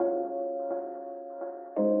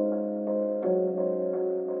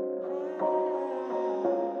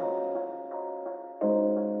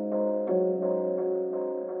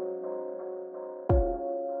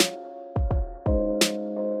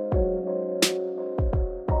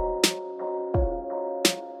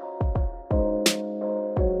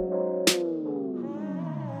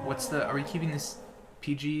Are we keeping this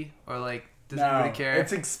PG or like? Does No, anybody care?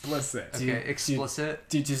 it's explicit. Okay, explicit.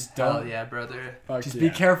 Dude, just don't. Oh yeah, brother. Fuck Just yeah. be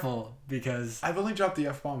careful because I've only dropped the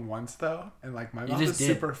F-bomb once though, and like my mouth just is did.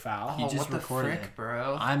 super foul. You Oh, just what recorded the frick, it.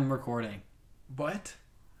 bro? I'm recording. What?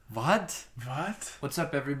 What? What? What's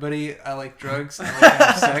up, everybody? I like drugs. I like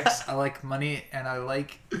having sex. I like money, and I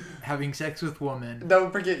like having sex with women.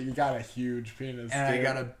 Don't forget, you got a huge penis. And dude.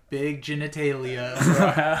 I got a big genitalia.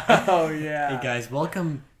 Oh yeah. Hey guys,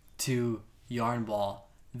 welcome to Yarnball,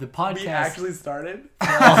 the podcast We actually started.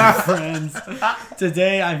 for all friends.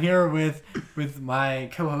 Today I'm here with my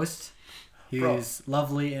co-host, who's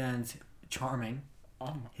lovely and charming.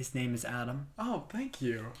 His name is Adam. Oh, thank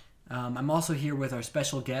you. I'm also here with our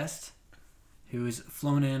special guest, who's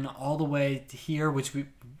flown in all the way to here, which we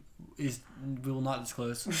will not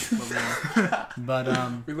disclose.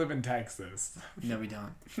 But We live in Texas. no, we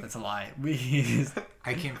don't. That's a lie.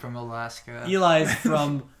 I came from Alaska. Eli's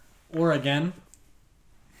from Oregon.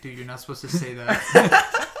 Dude, you're not supposed to say that.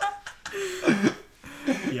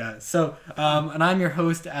 Yeah. So, and I'm your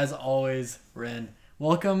host as always, Ren.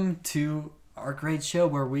 Welcome to our great show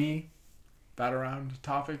where we Bat around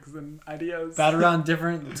topics and ideas. bat around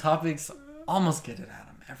different topics. Almost get it,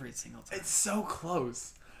 Adam, every single time. It's so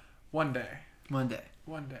close. One day. One day.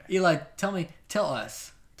 One day. Eli, tell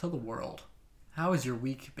the world, how has your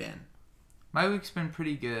week been? My week's been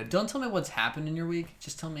pretty good. Don't tell me what's happened in your week.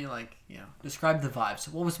 Just tell me, describe the vibes.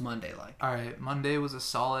 What was Monday like? All right, Monday was a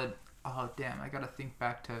solid. Oh damn, I gotta think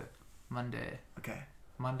back to Monday. Okay.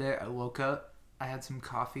 Monday, I woke up. I had some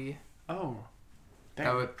coffee. Oh. That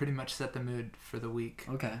Dang. would pretty much set the mood for the week.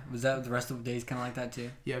 Okay. Was that the rest of the days kind of like that too?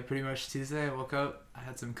 Yeah, pretty much Tuesday. I woke up. I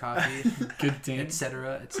had some coffee, Good thing.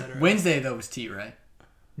 etc., etc. Wednesday though was tea, right?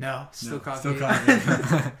 No, still coffee. Still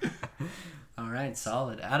coffee. All right,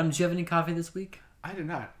 solid. Adam, did you have any coffee this week? I did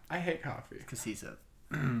not. I hate coffee. Because he's a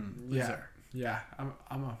Yeah. loser. Yeah.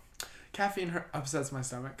 I'm a caffeine upsets my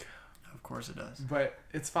stomach, Of course it does. but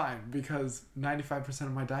it's fine because 95%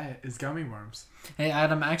 of my diet is gummy worms. Hey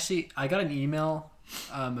Adam, actually, I got an email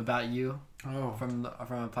about you Oh. from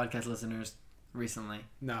a podcast listeners recently,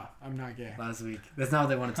 No, I'm not gay. last week. That's not what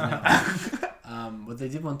they wanted to know. What they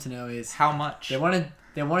did want to know is How much? they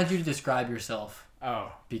wanted you to describe yourself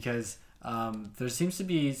Oh. because there seems to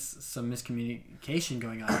be some miscommunication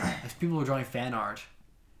going on. As people were drawing fan art,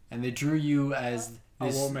 and they drew you as A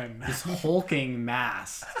woman. this hulking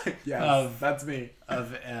mass Yes, that's me.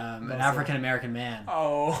 of an African American man.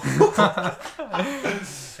 Oh.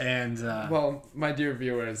 And Well, my dear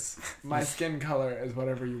viewers, my skin color is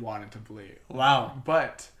whatever you want it to believe. wow.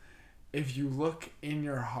 But if you look in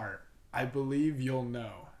your heart, I believe you'll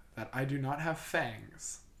know that I do not have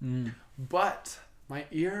fangs, but my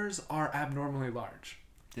ears are abnormally large,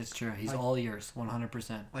 It's true. He's Like- all ears,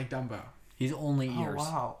 100%. like Dumbo. He's only Oh ears.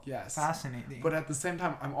 wow. Yes. Fascinating. But at the same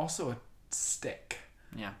time, I'm also a stick.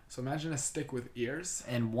 Yeah. So imagine a stick with ears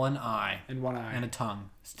And one eye and one eye. and a tongue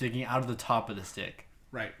sticking out of the top of the stick.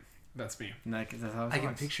 Right. That's me. And that's how it I can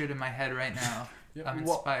works. picture it in my head right now. Yeah, I'm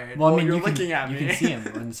well- inspired. Well, I Well, mean, you're you can, looking at you me. can see him.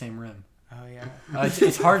 We're in the same room. Oh yeah.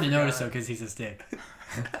 It's hard to notice though because he's a stick.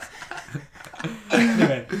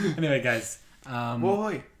 anyway, guys. Well,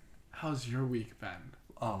 wait. How's your week been?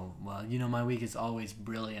 Oh well, my week is always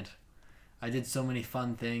brilliant. I did so many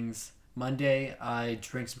fun things. Monday, I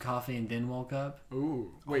drank some coffee and then woke up.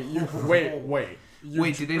 Ooh. Wait. Wait.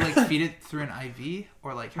 Wait, did they like feed it through an IV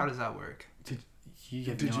or like how does that work? You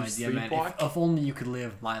have Did no you idea, man. sleepwalk? If only you could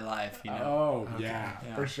live my life, Oh, Okay. yeah,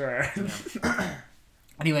 Yeah. for sure.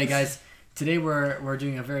 Anyway, guys, today we're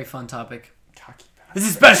doing a very fun topic. Cocky This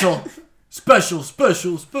is bastard. special.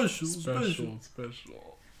 Special.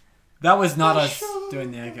 That was not us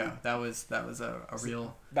doing the echo. That was a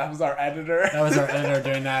real. That was our editor. That was our editor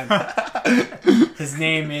doing that. His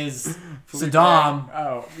name is Saddam.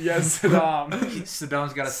 Oh, yes, Saddam.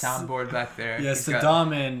 Saddam's got a soundboard back there. Yes, He's got-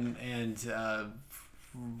 Saddam and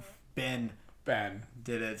Ben Ben.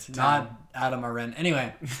 did it. Not Adam or Ren.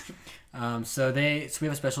 Anyway, so we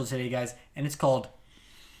have a special today, guys, and it's called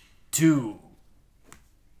Two.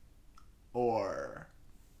 Or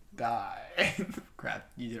die. Crap,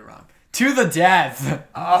 you did it wrong. To the death.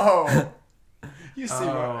 Oh. You see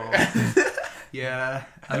Oh. what... Yeah,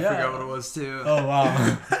 I Yeah. forgot what it was too. Oh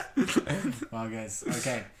wow. Wow, guys.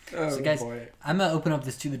 Okay. Oh, So, guys, boy. I'm gonna open up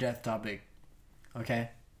this to the death topic.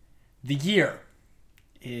 Okay. The year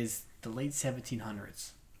is the late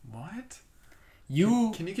 1700s. What?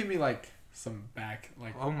 You. Can you give me, like, some back...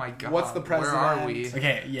 like? Oh my god. What's the Where are president? we?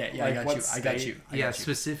 Okay. Yeah. Like, I got what you. I got state? you. I Yeah, got you.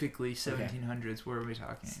 specifically 1700s. Where are we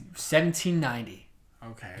talking? 1790.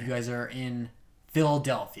 Okay. You guys are in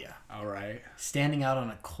Philadelphia, All right. standing out on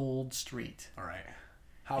a cold street. All right.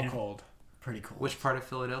 How cold? Pretty cold. Which part of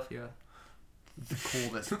Philadelphia? The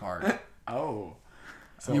coldest part. Oh.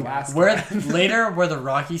 So Later where the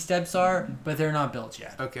Rocky Steps are, but they're not built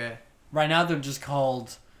yet. Okay. Right now they're just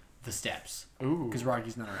called the Steps. Ooh. Because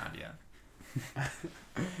Rocky's not around yet.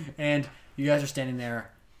 And you guys are standing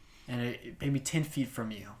there, and maybe 10 feet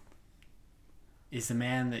from you is the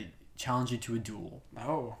man that challenged you to a duel.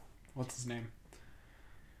 Oh. What's his name?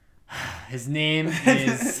 His name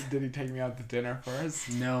is... Did he take me out to dinner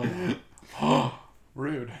first? No.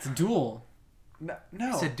 Rude. It's a duel. No.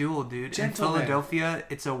 It's a duel, dude. Gentlemen. In Philadelphia,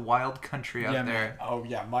 it's a wild country out there. Oh,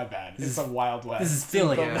 yeah, my bad. It's a Wild West. This is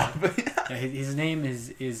Philly. Yeah. Yeah, his name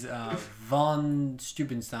is Von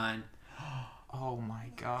Stubenstein. Oh my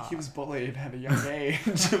god. He was bullied at a young age.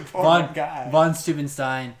 Poor Von guy.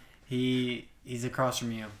 Stubenstein. He's across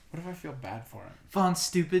from you. What if I feel bad for him? Von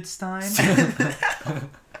Stupidstein?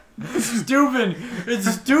 Stupid. It's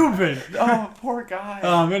stupid. Oh, poor guy.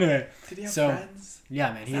 Anyway. Did he have so- friends?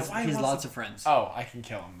 Yeah, man. He has why he wants lots to- of friends. Oh, I can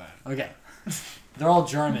kill him then. Okay. They're all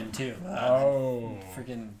German too. Oh.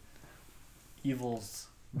 Freaking evils,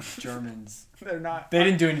 Germans. They're not. They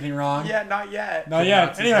didn't do anything wrong. Yeah, not yet. Not yet.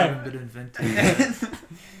 Nazis Anyway. haven't been invented.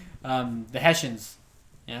 The Hessians.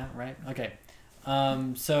 Yeah, right? Okay.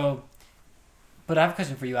 But I have a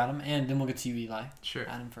question for you, Adam, and then we'll get to you, Eli. Sure.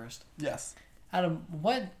 Adam first. Yes. Adam,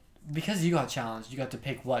 because you got challenged, you got to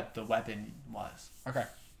pick what the weapon was. Okay.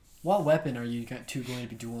 What weapon are you two going to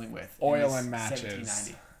be dueling with? in Oil this and matches.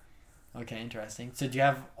 1790? Okay, interesting. So do you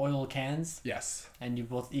have oil cans? Yes. And you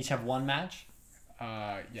both each have one match?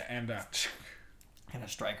 Yeah, and a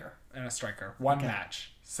striker. striker. One Okay.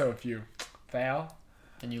 match. So if you fail,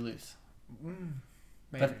 Then you lose. maybe.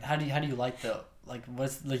 But how do you like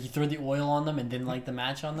you throw the oil on them and then light the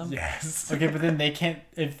match on them? Yes. Okay, but then they can't.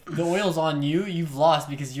 If the oil's on you, you've lost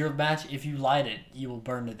because your match. If you light it, you will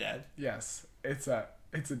burn to death. Yes. It's a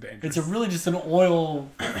dangerous. It's really just an oil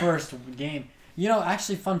first game. You know,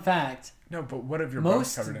 actually, fun fact. No, but what if your boat's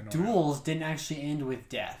Most covered in oil? duels didn't actually end with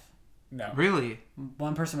death. No. Really?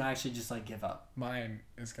 One person would actually just give up. Mine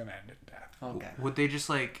is gonna end in death. Okay. Would they just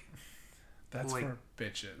That's Like- for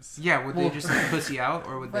bitches. yeah, would they just pussy out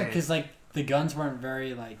or would Right, they? because the guns weren't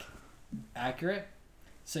very accurate,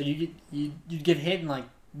 so you'd get hit in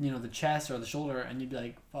the chest or the shoulder, and you'd be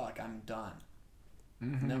like, "Fuck, I'm done.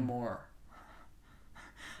 Mm-hmm. No more."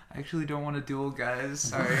 I actually don't want to duel, guys.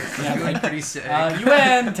 Sorry. Yeah, I'm feeling pretty sick. You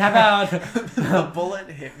win. Tap out. The bullet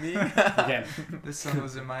hit me. Okay. The sun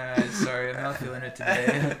was in my eyes. Sorry, I'm not feeling it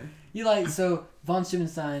today. So Von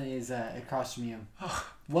Stubenstein is across from you.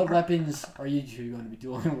 What weapons are you two going to be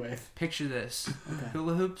dueling with? Picture this. Okay.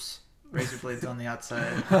 Hula hoops, razor blades on the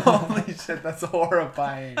outside. Holy shit, that's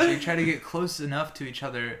horrifying. So you try to get close enough to each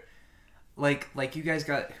other. Like you guys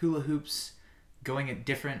got hula hoops going at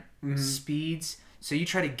different speeds. So you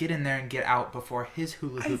try to get in there and get out before his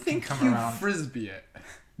hula I hoop can think come you around. frisbee it.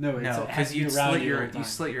 No, No, because you slit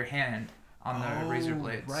your hand on the razor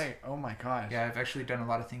blades. Right. Oh my gosh. Yeah, I've actually done a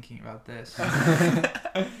lot of thinking about this.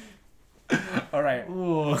 All right.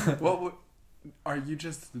 Ooh. Are you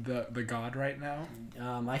just the god right now?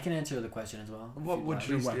 I can answer the question as well. if What you'd would like.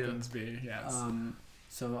 your Please do. weapons be? Yes.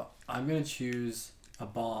 So I'm gonna choose a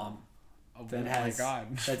bomb Oh that my has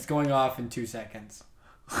god. that's going off in 2 seconds,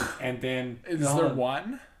 and then Is no, there hold on.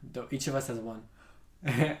 one? Each of us has one.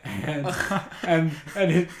 and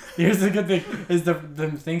here's the good thing: is the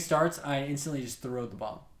thing starts, I instantly just throw the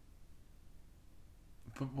bomb.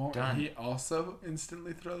 But won't Done. he also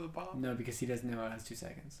instantly throw the bomb? No, because he doesn't know it has 2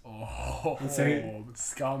 seconds. Oh, And so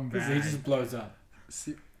scumbag. So he just blows up.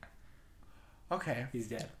 See, okay, He's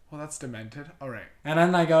dead. well that's demented. All right, And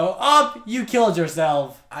then I go, up! You killed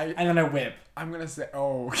yourself! and And then I whip. I'm gonna say,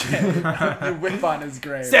 oh, okay, you whip on his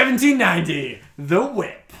grave. 1790! The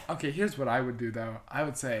whip! Okay, here's what I would do though. I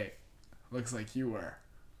would say, looks like you were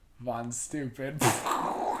Von Stupid.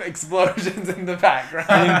 Explosions in the background.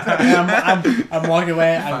 And I'm walking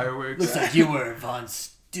away. Fireworks. Looks like you were Von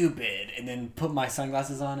Stupid. And then put my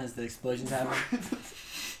sunglasses on as the explosions happen.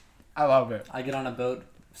 I love it. I get on a boat,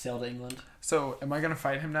 sail to England. So, am I gonna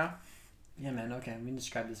fight him now? Yeah, man, okay. We can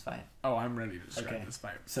describe this fight. Oh, I'm ready to describe Okay. this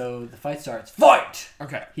fight. So the fight starts. Fight!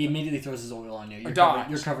 Okay. He immediately throws his oil on you. Dodge.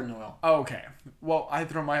 You're covered in oil. Oh, okay. Well, I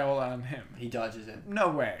throw my oil on him. He dodges it. No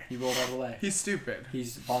way. He rolled out of the way. He's stupid.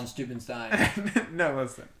 He's Von Stubenstein. No,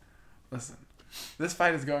 listen. This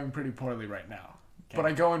fight is going pretty poorly right now. Okay. But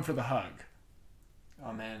I go in for the hug.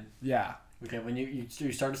 Oh, man. Yeah. Okay, when you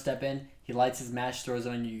start to step in, he lights his match, throws it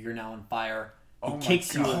on you. You're now on fire. He Oh my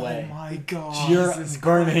kicks you God. away. Oh my god. You're Jesus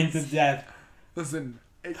burning Christ. to death. Listen.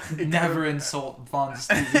 Never insult Von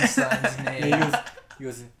Stupidstein's Yeah, name. he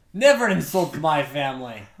goes, never insult my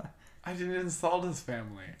family. I didn't insult his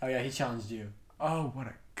family. Oh yeah, he challenged you. Oh, what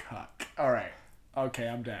a cuck. Alright. Okay,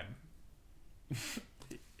 I'm dead.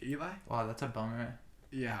 Eli? Wow, that's a bummer.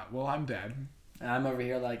 Yeah, well, I'm dead. And I'm over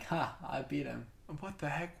here like, I beat him. What the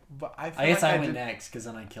heck? But I guess I went next because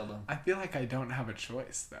then I killed him. I feel like I don't have a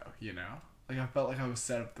choice, though, you know? Like, I felt like I was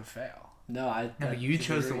set up to fail. No, you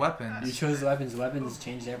chose the weapons. You chose the weapons. Weapons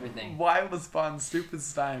changed everything. Why was Von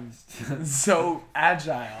Stupenstein so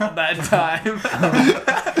agile that time?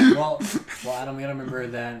 well, Adam, we gotta remember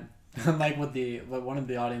that, like what one of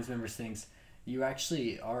the audience members thinks, you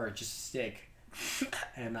actually are just a stick.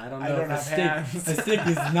 And I don't know if a stick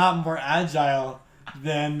is not more agile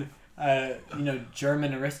than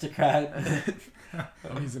German aristocrat.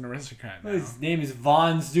 Oh, he's an aristocrat now. His name is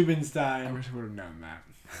Von Stubenstein. I wish I would have known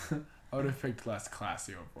that. I would have picked less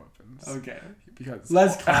classy of weapons. Okay. Because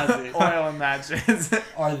less classy. Oil and matches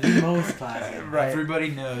are the most classy. Right. Everybody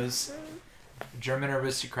knows. German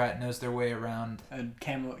aristocrat knows their way around a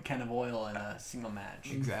can of oil in a single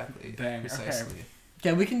match. Exactly. Dang. Precisely.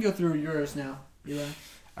 Okay, we can go through yours now, Eli.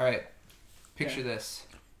 All right. Picture this.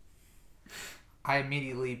 I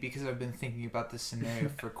immediately, because I've been thinking about this scenario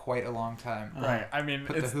for quite a long time. Right. I mean,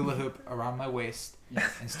 put the hula hoop around my waist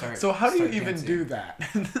and start. So how do you even dancing. do that?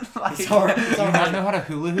 Like, it's hard. Do you not know how to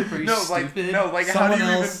hula hoop? Are you stupid? How do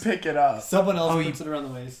you even pick it up? Someone else puts it around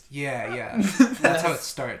the waist. Yeah. That's how it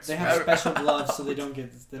starts. They have special gloves so they don't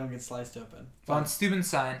get sliced open. Von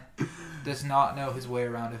Stubenstein does not know his way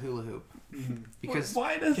around a hula hoop. Because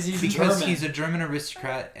he's a German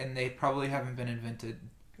aristocrat and they probably haven't been invented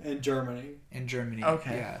in Germany.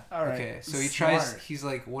 Okay. Yeah. All right. Okay. So he tries. He's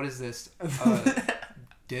like, "What is this?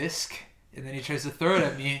 Disc?" And then he tries to throw it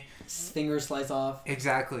at me. His fingers slice off.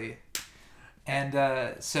 Exactly.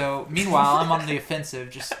 And so meanwhile, I'm on the offensive,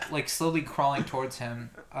 just like slowly crawling towards him.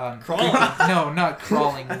 Crawling? No, not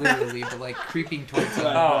crawling literally, but like creeping towards him.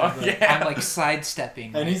 Yeah. I'm like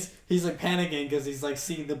sidestepping. And he's like panicking because he's like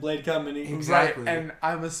seeing the blade come and Exactly. Right. And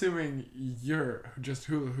I'm assuming you're just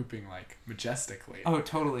hula hooping like majestically. Oh,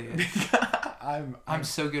 totally. I'm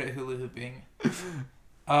so good at hula hooping.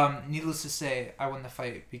 Needless to say, I won the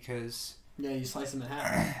fight because. Yeah, you slice him in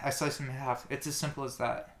half. I slice him in half. It's as simple as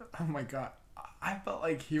that. Oh my god. I felt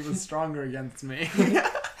like he was stronger against me.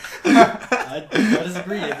 I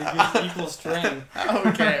disagree. I think you're equal strength.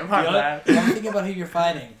 Okay, my bad. You gotta think about who you're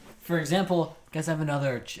fighting. For example, guys, I have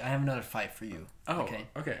another fight for you. Oh,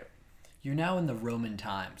 okay. You're now in the Roman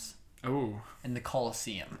times. Oh. In the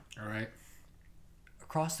Colosseum. All right.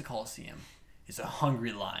 Across the Colosseum is a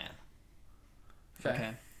hungry lion.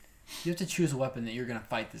 Okay. You have to choose a weapon that you're gonna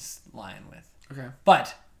fight this lion with. Okay.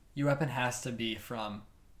 But your weapon has to be from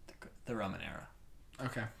the Roman era.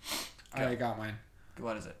 Okay. I got mine.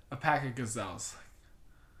 What is it? A pack of gazelles.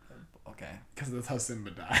 Okay. Because that's how Simba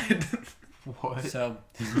died. What? So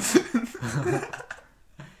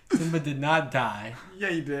Simba did not die. Yeah,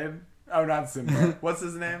 he did. Oh, not Simba. What's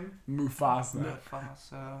his name? Mufasa.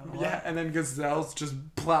 Yeah, and then gazelles just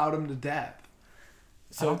plowed him to death.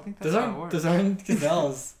 So I don't think that's how it works. Those aren't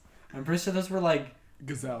gazelles. I'm pretty sure those were like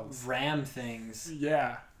gazelles. Ram things.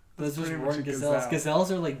 Yeah. Those just weren't gazelles.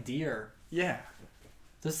 Gazelles are like deer. Yeah.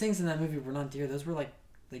 Those things in that movie were not deer. Those were like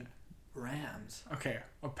rams. Okay,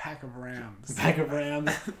 a pack of rams. A pack of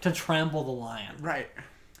rams to trample the lion. Right.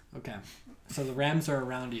 Okay. So the rams are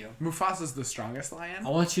around you. Mufasa's the strongest lion? I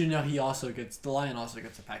want you to know the lion also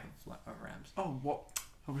gets a pack of rams. Oh, what?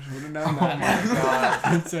 I wish I would have known that.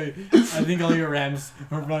 Oh my god. So I think all your rams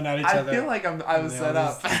run at each other. I feel like I was set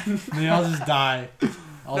up. They all just die.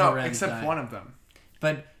 All no, the rams except die. one of them.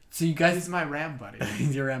 But, so you guys... He's my ram buddy.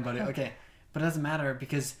 He's your ram buddy. Okay. But it doesn't matter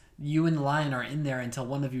because you and the lion are in there until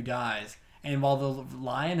one of you dies. And while the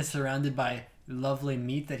lion is surrounded by lovely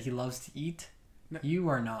meat that he loves to eat, you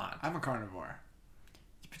are not. I'm a carnivore.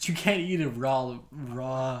 But you can't eat a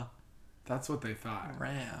raw... That's what they thought.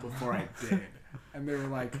 Ram. Before I did. And they were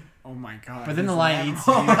like, oh my god. But then the lion eats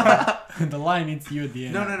you. The lion eats you at the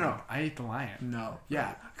end. No. I ate the lion. No.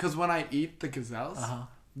 Yeah. Because when I eat the gazelles,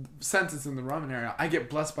 since it's in the Roman area, I get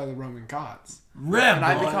blessed by the Roman gods. Ram! And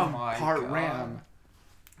I become part ram.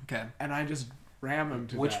 Okay. And I just ram him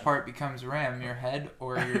to Which death. part becomes ram? Your head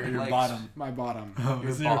or your your legs? bottom? My bottom.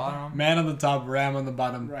 Your bottom? Man on the top, ram on the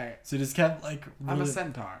bottom. Right. So you just kept like... I'm a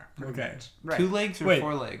centaur. Okay. Right. 2 legs or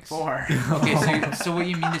 4 legs? 4. Okay, so what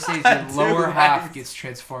you mean to say is your lower half gets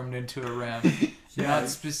transformed into a ram. Not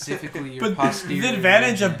specifically your posterior. The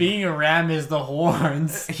advantage region. of being a ram is the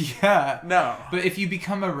horns. Yeah. No. But if you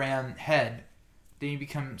become a ram head, then you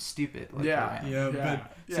become stupid. Like a ram.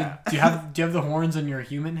 So do you have the horns on your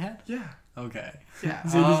human head? Yeah. Okay. Yeah.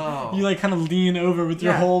 So you like kind of lean over with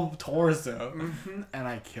your whole torso. Mm-hmm. And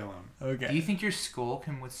I kill him. Okay. Do you think your skull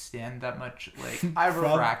can withstand that much like fracture?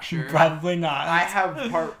 fracture? Probably not.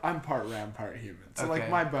 I'm part ram, part human. So like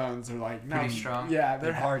Okay. my bones are like Pretty strong? Yeah,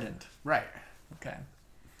 They're hardened. Right. Okay.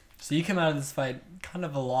 So you come out of this fight kind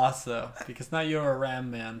of a loss though, because now you're a ram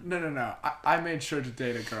man. No. I made sure to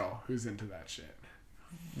date a girl who's into that shit.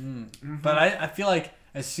 Mm-hmm. But I feel like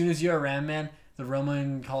as soon as you're a ram man, the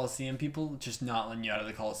Roman Colosseum people just not letting you out of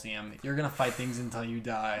the Colosseum. You're gonna fight things until you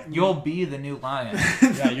die. You'll be the new lion.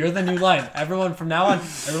 Yeah, you're the new lion. Everyone from now on,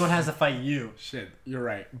 everyone has to fight you. Shit, you're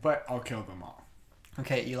right. But I'll kill them all.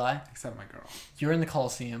 Okay, Eli. Except my girl. You're in the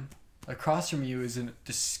Colosseum. Across from you is a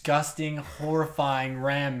disgusting, horrifying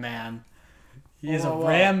ram man. He is a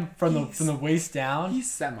ram from the waist down. He's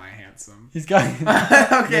semi-handsome. He's got...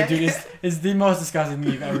 Okay. Yeah, dude, it's the most disgusting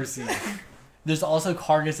thing you've ever seen. There's also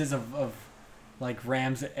carcasses of like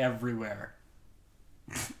rams everywhere.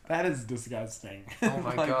 That is disgusting. Oh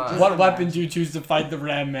my god. What weapon do you choose to fight the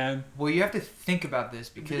ram man? Well, you have to think about this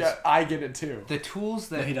because I get it too. the tools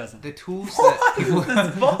that No, he doesn't. The tools that people.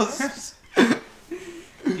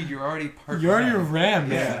 Dude, you're already part. You're already a ram. ram,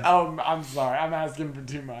 man. Yeah. Oh, I'm sorry. I'm asking for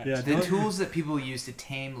too much. Yeah. The tools that people use to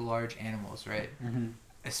tame large animals, right? Mm-hmm.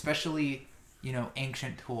 Especially,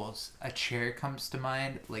 ancient tools. A chair comes to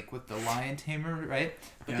mind, like with the lion tamer, right?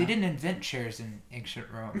 But they didn't invent chairs in ancient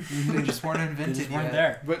Rome. They just weren't invented They just weren't yet.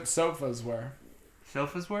 there. But sofas were.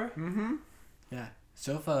 Sofas were? Mm-hmm. Yeah.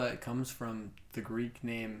 Sofa comes from the Greek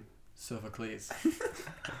name Sophocles.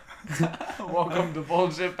 Welcome to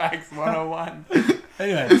Bullshit Facts 101.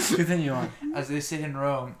 Anyway, continue on. As they say in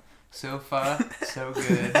Rome, sofa, so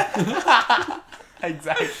good.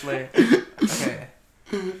 Exactly. Okay.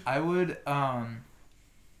 I would, man,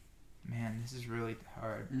 this is really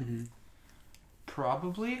hard. Mm-hmm.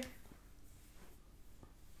 Probably,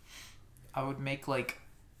 I would make, like,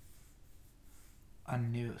 a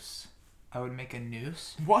noose. I would make a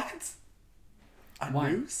noose. What? A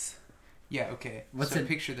Why? noose? Yeah, okay. What's so it-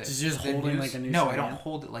 picture this. just The holding like a noose No, in I your don't hand?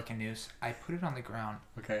 hold it like a noose. I put it on the ground.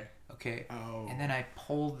 Okay. Okay. Oh. And then I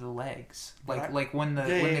pull the legs, But like when the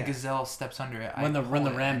Yeah. gazelle steps under it. When I the pull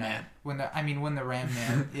it ram and man. when the ram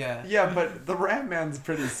man. Yeah. Yeah, but the Ram Man's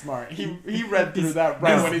pretty smart. He read through that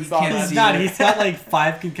right no, when he he saw can't that. see God, it. he's got like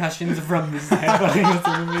 5 concussions from his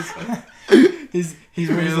head. He's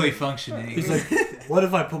really functioning. He's like, what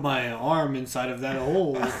if I put my arm inside of that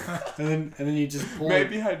hole? And then you just pull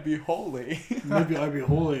Maybe it. I'd be holy. Maybe I'd be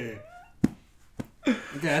holy.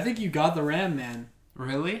 Okay, I think you got the ram man.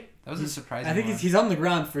 Really? That was a surprising I think one. he's on the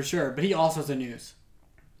ground for sure, but he also has a noose.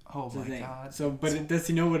 Oh That's the my thing. god. So, but does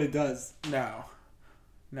he know what it does? No,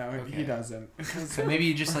 Okay. he doesn't. So maybe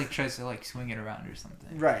he just like tries to like swing it around or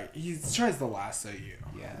something. Right, he tries to lasso you.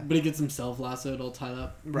 Yeah. But he gets himself lassoed all tied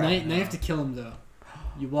up. Right. Now you have to kill him though.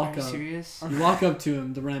 You walk Are you up. serious? You walk up to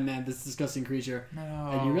him, the ram man, this disgusting creature, No.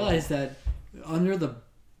 and you realize that under the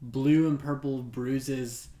blue and purple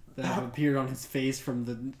bruises that have appeared on his face from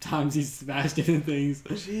the times he's smashed into things,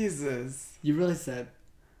 Jesus. you realize that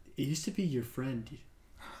it used to be your friend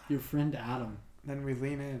Adam. Then we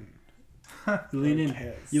lean in. You lean in.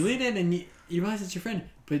 Kiss. You lean in and you realize it's your friend,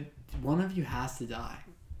 but one of you has to die.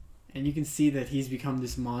 And you can see that he's become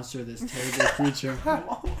this monster, this terrible creature.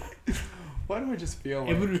 Why do I just feel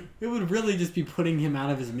like... It would really just be putting him out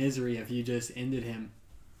of his misery if you just ended him.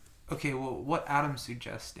 Okay, well, what Adam's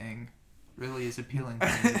suggesting really is appealing to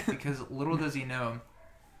me because little does he know,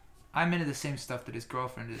 I'm into the same stuff that his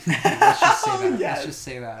girlfriend is into. Let's just say that. Yes. Let's just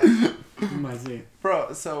say that. You might see.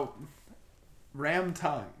 Bro, so... Ram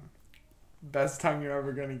tongue. Best tongue you're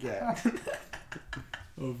ever gonna get.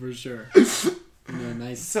 Oh, for sure. Yeah,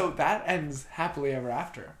 nice. So that ends happily ever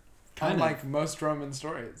after. Kind Unlike most Roman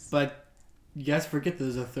stories. But you guys forget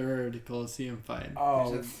there's a third Colosseum fight. There's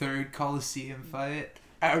Oh, a third Colosseum fight.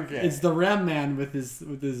 okay. It's the Ram Man with his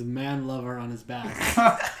man lover on his back.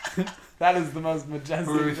 That is the most majestic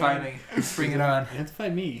Who are we thing. fighting? Bring it on. You have to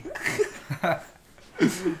fight me.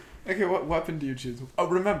 Okay, what weapon do you choose? Oh,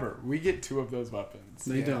 remember, we get 2 of those weapons.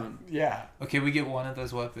 No, you Yeah. don't. Yeah. Okay, we get one of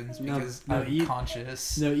those weapons No, because no, I'm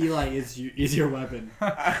conscious. No, Eli is your weapon.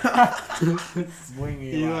 Swing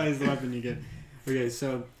Eli is the weapon you get. Okay,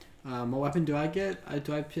 so what weapon do I get? I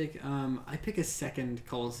pick a second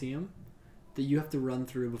Colosseum that you have to run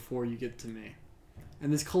through before you get to me.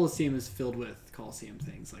 And this Colosseum is filled with Colosseum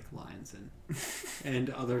things like lions and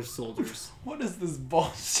other soldiers. What is this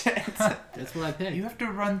bullshit? That's what I pick. You have to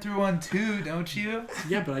run through one too, don't you?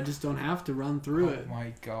 Yeah, but I just don't have to run through Oh it.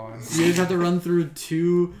 my god. You just have to run through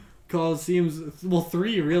 2 Colosseums, well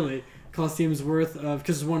 3 really, Colosseums worth of,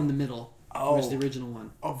 because there's one in the middle. Oh, was the original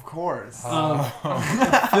one. Of course.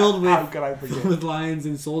 Filled How could I forget? with lions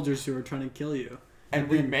and soldiers who are trying to kill you. And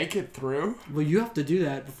we make it through? Well, you have to do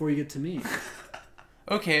that before you get to me.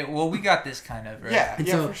 Okay, well, we got this kind of, right? Yeah, And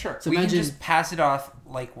yeah, so- for sure. so we imagine- can just pass it off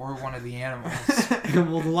like we're one of the animals.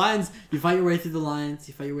 Well, the lions, you fight your way through the lions,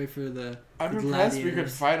 you fight your way through the I'm the impressed we could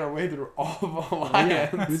gladiators. fight our way through all of the Oh, lions.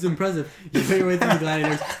 yeah, it was impressive. You fight your way through the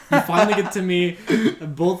gladiators, you finally get to me,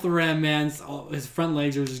 and both the ram man's, his front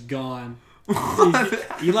legs are just gone.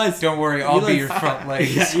 Eli's, Don't worry, I'll be Eli's- your front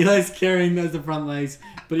legs. Yeah, Eli's carrying the front legs,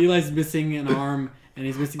 but Eli's missing an arm, and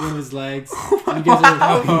he's missing one of his legs. And you guys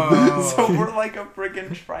are, So we're like a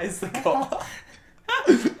freaking tricycle.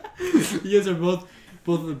 you guys are both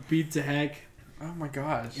beat to heck, Oh my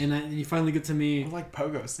gosh. and you finally get to me. We're like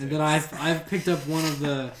pogo sticks. And then I've picked up one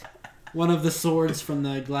of the swords from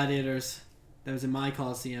the gladiators that was in my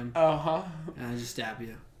Coliseum, Uh-huh. and I just stab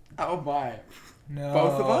you. Oh my. No.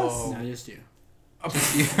 Both of us? No, just you.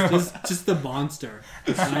 You. Just the monster.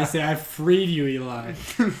 And I say, I freed you, Eli.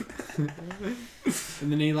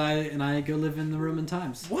 And then Eli and I go live in the Roman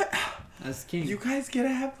times What? as king. You guys get a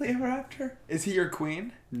happily ever after? Is he your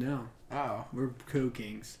queen? No, Oh. we're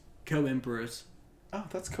co-kings, co-emperors, Oh,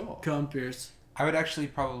 that's cool. co-emperors. I would actually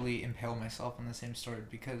probably impale myself on the same sword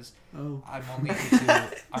because Oh, I'm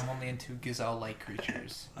only into gazelle-like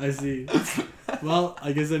creatures. I see. Well,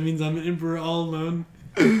 I guess that means I'm an emperor all alone,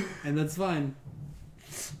 and that's fine.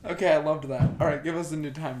 Okay, I loved that. Alright, give us a new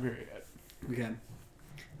time period. Okay.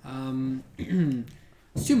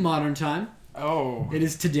 It's too modern time. Oh. It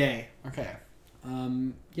is today. Okay.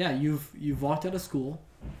 Yeah, you've walked out of school,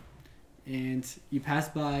 and you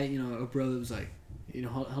passed by, a bro that was like,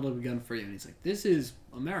 held up a gun for you, and he's like, "This is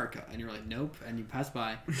America," and you're like, "Nope," and you pass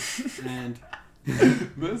by, and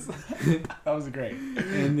That was great.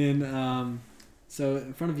 and then so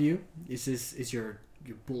in front of you is your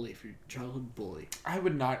bully, your childhood bully, I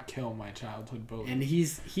would not kill my childhood bully. and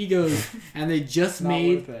he goes, and they just Not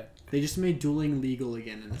made worth it. dueling legal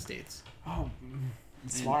again in the States. Oh,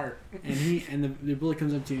 smart. And the bully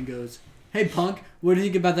comes up to you and goes, "Hey punk, what do you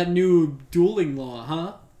think about that new dueling law,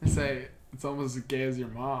 huh?" I say, it's almost as gay as your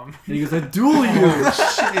mom. And he goes, "I duel you!"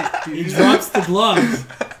 Shit, He dude. drops the gloves.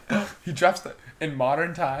 He drops the... In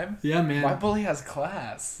modern time? Yeah, man. My bully has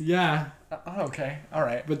class. Yeah, Oh, okay.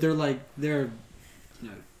 Alright. but they're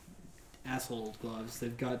asshole gloves.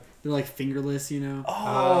 They're like fingerless,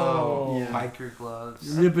 Oh. Yeah. Biker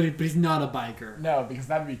gloves. Yeah, but he's not a biker. No, because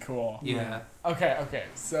that'd be cool. Yeah. Okay.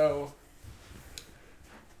 So,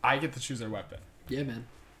 I get to choose our weapon. Yeah, man.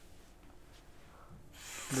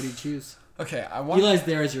 What do you choose? Okay, I want... Eli's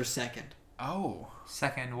there as your second. Oh.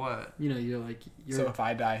 Second what? You're So if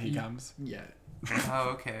I die, he you- comes? yeah. Oh,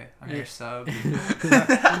 okay. I'm your sub.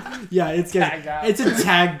 Yeah, it's a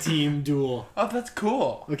tag team duel. Oh, that's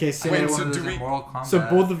cool. Okay, so Wait, One so of those do in we- Mortal Kombat. so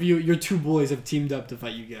both of you, your two boys, have teamed up to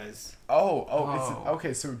fight you guys. Oh.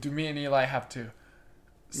 Okay, so do me and Eli have to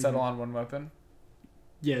settle on one weapon?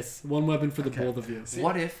 Yes, one weapon for the Okay. both of you. See-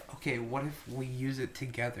 What if we use it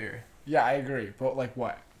together? Yeah, I agree. But like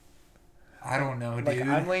what? I don't know, Like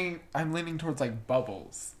dude. I'm leaning towards like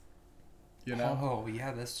bubbles. You know? Oh,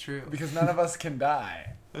 yeah, that's true. Because none of us can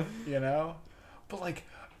die. You know?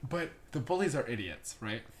 But the bullies are idiots,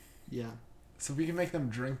 right? Yeah. So we can make them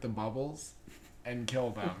drink the bubbles and kill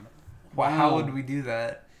them. How would we do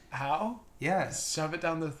that? How? Yeah. Shove it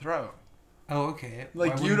down their throat. Oh, okay.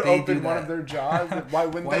 Like Why you'd wouldn't they do open one that? of their jaws. Why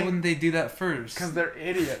wouldn't Why they? wouldn't they do that first? Because they're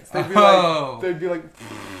idiots. They'd be Oh. like,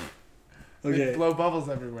 they'd Okay. blow bubbles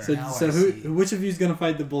everywhere. So, Now so I see. which of you is gonna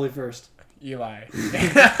fight the bully first? Eli.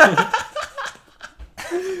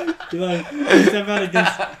 Eli, step out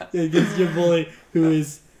against your bully, who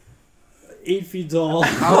is 8 feet tall.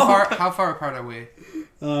 How far apart are we?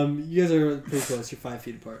 You guys are pretty close. You're 5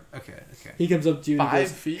 feet apart. Okay. He comes up to you and 5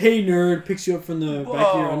 goes, feet? "Hey nerd!" Picks you up from the back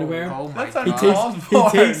of your Whoa. underwear. Oh my That's god. uncalled for,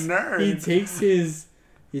 nerd.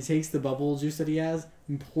 He takes the bubble juice that he has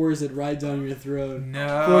and pours it right down your throat.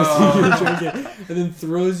 No. Forces you to drink it, and then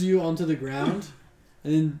throws you onto the ground.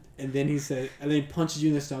 And then he punches you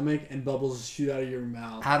in the stomach, and bubbles shoot out of your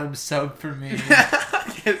mouth. Adam sub for me.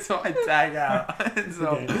 Okay, so I tag out.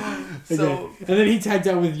 Okay. So And then he tagged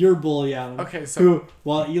out with your bully, Adam. okay, so Who,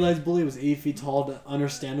 while Eli's bully was 8 feet tall,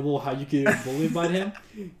 understandable how you could get bullied by him.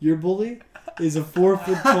 Your bully is a 4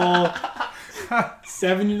 foot tall,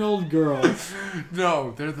 7-year-old girl.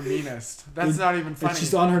 no, they're the meanest. That's not even funny. And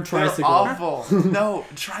she's on her They're tricycle. awful. No,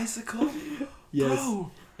 tricycle. Yes.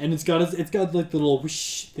 Bro, And it's got like the little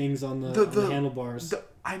whoosh things on the handlebars.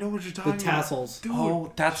 I know what you're The talking tassels. about. Dude,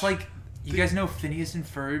 Oh, that's like You guys know Phineas and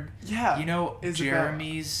Ferb? Yeah. You know Isabella.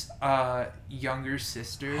 Jeremy's younger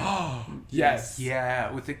sister? Yes.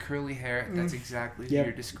 Yeah, with the curly hair. That's exactly who Yep.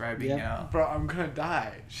 you're describing Yep. now. Bro, I'm gonna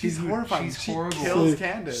die. She's horrifying. She's She horrible. kills So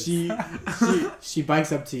Candace. She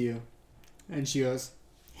bikes up to you, and she goes,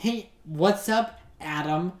 "Hey, what's up,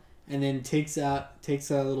 Adam?" And then takes a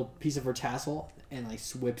little piece of her tassel and like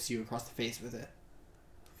whips you across the face with it.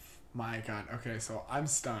 My God. Okay, so I'm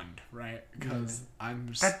stunned, right? Because I'm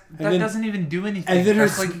just... That then- doesn't even do anything. And then her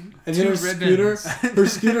That's like and then her two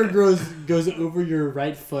scooter goes over your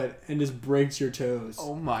right foot and just breaks your toes.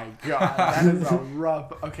 Oh my God, that is a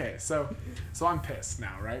rough... Okay, so I'm pissed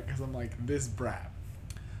now, right? Because I'm like, this brat.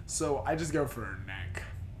 So I just go for her neck.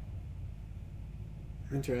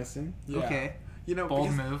 Interesting. Yeah. Okay. You know, Bold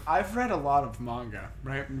because move. I've read a lot of manga,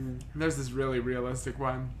 right? Mm. There's this really realistic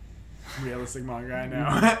one. Realistic manga, I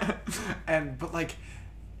know. But like,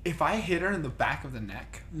 if I hit her in the back of the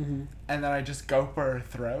neck, Mm-hmm. and then I just go for her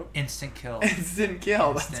throat, Instant kill. instant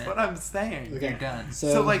kill. That's Instant. what I'm saying. Okay. You're done.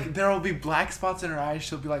 So like, there will be black spots in her eyes.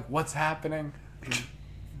 She'll be like, "What's happening?"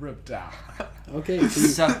 Ripped out. Okay, so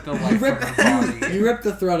Suck the life from her body. you ripped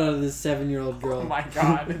the throat out of this 7-year-old girl. Oh my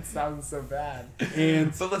God, it sounds so bad.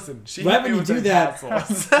 And So listen, she right hit when me you with do her that,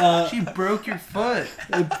 tassels. She broke your foot.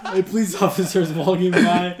 a police officer's walking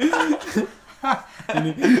by,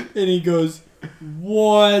 and he goes,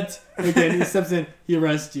 "What?" Again, he steps in. He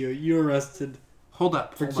arrests you. You arrested Hold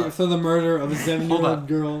up. for Hold up. for the murder of a 7-year-old up.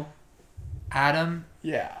 girl. Adam,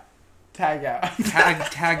 Yeah. Tag out.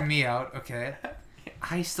 tag me out, okay?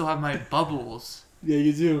 I still have my bubbles. Yeah,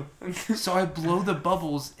 you do. So I blow the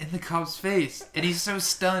bubbles in the cop's face. And he's so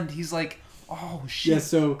stunned. He's like, oh, shit. Yeah,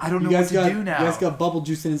 so I don't you know guys what to got, do now. You guys got bubble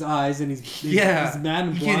juice in his eyes, and he's mad and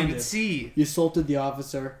blinded. You can't even see. You assaulted the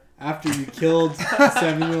officer after you killed a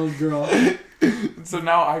 7-year-old girl. So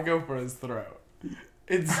now I go for his throat.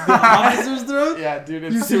 It's The officer's throat? Yeah, dude,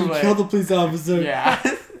 it's You too said you late. killed the police officer.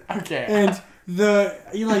 Yeah. Okay. And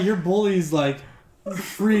your bully's like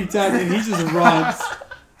freaked out, and he just runs.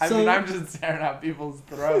 I So- mean, I'm just staring at people's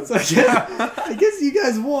throats. So I guess you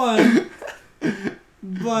guys won,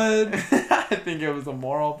 but I think it was a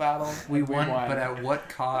moral battle. We won, but at what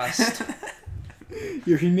cost?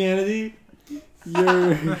 your humanity,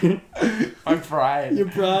 your My pride. your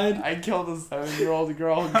pride. I killed a 7-year-old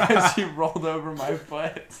girl because she rolled over my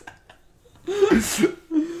foot.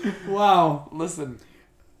 Wow, Listen,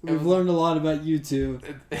 we've learned a lot about you two.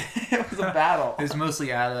 it was a battle. It was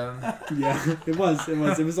mostly Adam. Yeah, it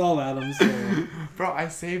was all Adam. So. Bro, I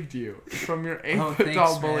saved you from your 8 Oh, foot thanks,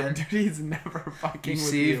 tall bully. man. Dude, he's never fucking You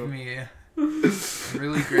with saved you. me. I'm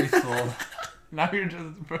really grateful. Now you're just...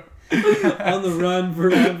 On the run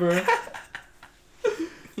forever.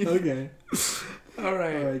 Okay. All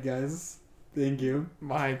right. All right, guys. Thank you.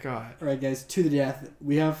 My God. All right, guys. To the death.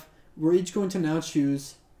 We're each going to now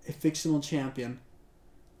choose a fictional champion,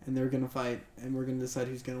 and they're gonna fight, and we're gonna decide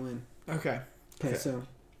who's gonna win. Okay. Okay. So,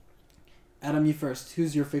 Adam, you first.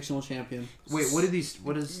 Who's your fictional champion? Wait, what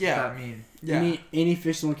does that mean? Yeah. Any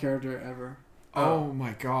fictional character ever. Oh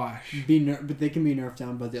my gosh. But they can be nerfed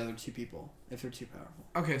down by the other two people if they're too powerful.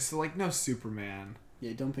 Okay, so like no Superman.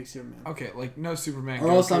 Yeah, don't pick Superman. Okay, like no Superman. Or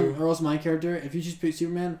else, Goku. or else my character. If you choose pick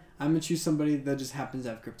Superman, I'm gonna choose somebody that just happens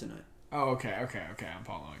to have kryptonite. Oh, okay, I'm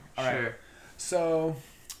following. All right. Sure. So,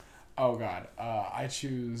 oh God, I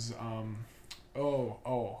choose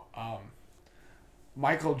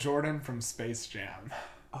Michael Jordan from Space Jam.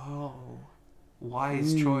 Oh,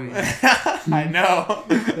 wise choice. I know.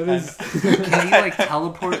 That is. Can he like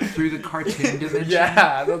teleport through the cartoon dimension?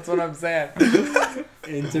 Yeah, that's what I'm saying.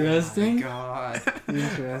 Interesting. Oh my God.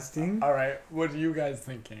 Interesting. All right, what are you guys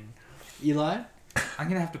thinking? Eli. I'm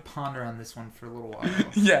gonna have to ponder on this one for a little while.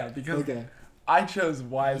 Yeah, because Okay. I chose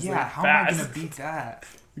wisely. Yeah, how am I fast. gonna beat that?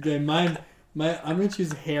 Okay. I'm gonna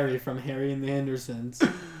choose Harry from Harry and the Hendersons.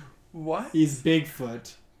 What? He's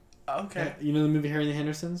Bigfoot. Okay. You know the movie Harry and the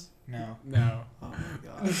Hendersons? No. No. Oh my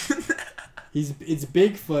god. It's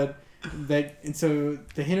Bigfoot and so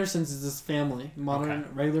the Hendersons is this family, modern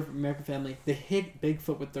regular American family. They hit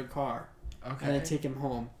Bigfoot with their car. Okay. And they take him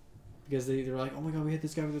home. Because they're like, oh my god, we hit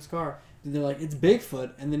this guy with this car. And they're like, it's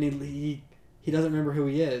Bigfoot, and then he doesn't remember who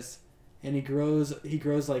he is. And he grows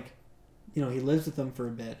like, he lives with them for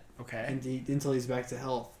a bit. Okay. And until he's back to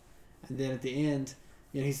health. And then at the end,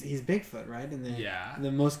 he's Bigfoot, right? And then Yeah.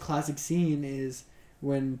 the most classic scene is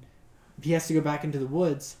when he has to go back into the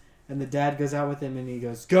woods, and the dad goes out with him, and he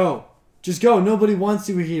goes, "Go, just go. Nobody wants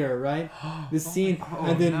you here." Right? This scene,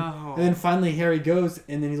 and then finally Harry goes,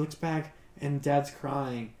 and then he looks back, and Dad's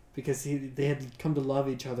crying because they had come to love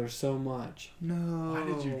each other so much. No. Why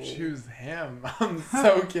did you choose him? I'm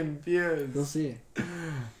so confused. We'll see.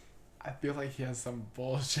 I feel like he has some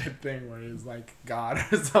bullshit thing where he's like God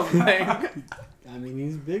or something. I mean,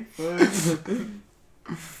 he's Bigfoot.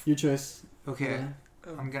 Your choice. Okay, Yeah.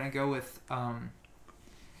 I'm gonna go with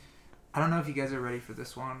I don't know if you guys are ready for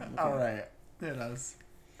this one. Okay. All right, it is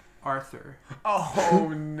Arthur.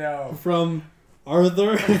 Oh no. From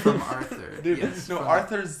Arthur. From Arthur. Dude, yes, no,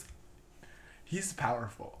 from, he's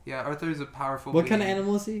powerful. Yeah, Arthur's a powerful. What kind of being.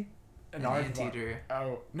 animal is he? An An aardvark. anteater.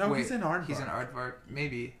 Oh no, Wait, he's an aardvark. He's an aardvark,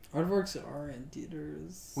 maybe. Aardvarks are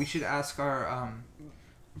anteaters. We should ask our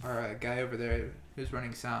guy over there who's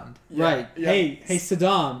running sound. Yeah, Right. yeah. Hey,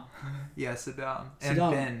 Saddam. Yeah, Saddam and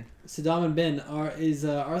Saddam. Ben. Saddam and Ben is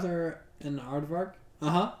Arthur an aardvark?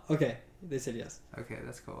 Okay, they said yes. Okay,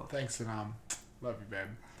 that's cool. Thanks, Saddam. Love you, babe.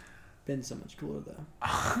 Ben's so much cooler though.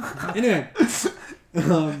 Anyway,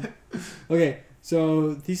 okay,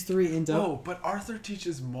 so these three end up. Oh, but Arthur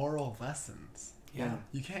teaches moral lessons. Yeah.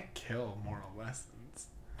 You can't kill moral lessons.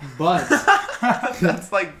 But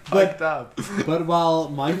That's like fucked up. but while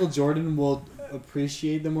Michael Jordan will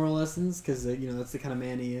appreciate the moral lessons because that's the kind of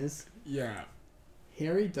man he is, Yeah.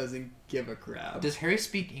 Harry doesn't give a crap. Does Harry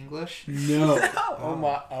speak English? No, Oh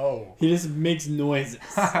my. Oh. he just makes noises.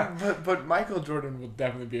 But Michael Jordan will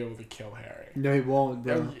definitely be able to kill Harry. No, he won't,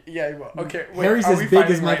 bro. Oh, yeah, he will. Okay, wait, Harry's are as we big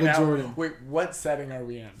fighting as Michael now? Jordan. Wait, what setting are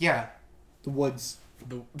we in? Yeah. The woods.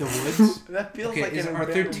 The woods? That feels Okay, like is an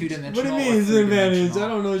Arthur advantage. 2-dimensional? What do you or mean it's an advantage? 3-dimensional? I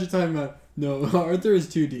don't know what you're talking about. No, Arthur is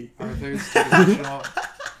 2D. Arthur's 2-dimensional.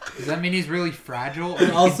 Does that mean he's really fragile? Or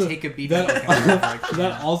he Also, can take a beat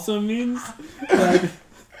that also means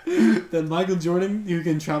that Michael Jordan, you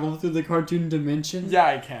can travel through the cartoon dimension. Yeah,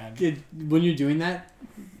 I can. When you're doing that,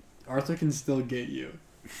 Arthur can still get you.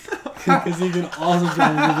 Because he can also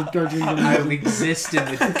travel through the cartoon I dimension. exist in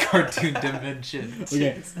the cartoon dimension.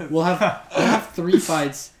 Okay, we'll have 3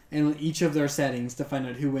 fights in each of their settings to find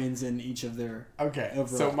out who wins in each of their Okay, overall.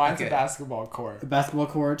 so mine's Okay. a basketball court. The basketball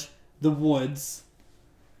court, the woods,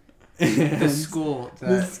 The and school.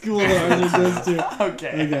 the school that Arthur goes to.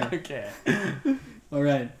 Okay. Okay. All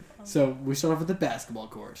right. So we start off with the basketball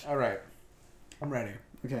court. All right. I'm ready.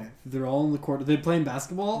 Okay. They're all in the court. Are they playing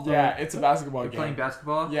basketball? Yeah, it's a basketball You're game. playing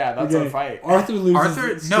basketball? Yeah, that's Okay. our fight. Arthur loses.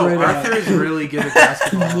 Arthur straight up. is really good at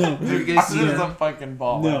basketball. No. Have you guys seen Arthur's him? a fucking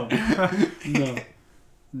baller.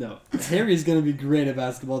 No. Harry's gonna be great at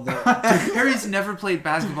basketball though. Harry's never played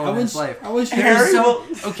basketball in his life. I wish There's Harry.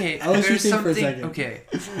 okay, I want you to there's think for a something. second. Okay,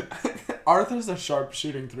 Arthur's a sharp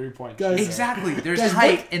shooting 3-point Guys- shooter. exactly. There's Guys,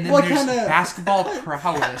 height, and then what there's kinda- basketball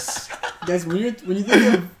prowess. Guys, when you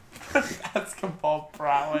think of Basketball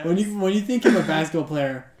prowess. when you think of a basketball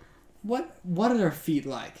player, what are their feet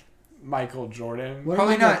like? Michael Jordan. What are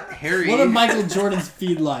Probably Michael- not Harry. What are Michael Jordan's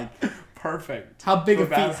feet like? Perfect. How big For of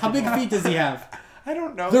feet? How big of basketball. feet does he have? I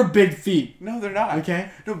don't know. They're big feet. No, they're not.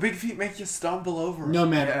 Okay. No, big feet make you stumble over. No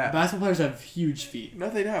man, Yeah. basketball players have huge feet. No,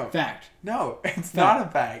 they don't. Fact. No, it's Fact. not a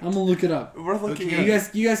fact. I'm gonna look it up. We're looking Okay.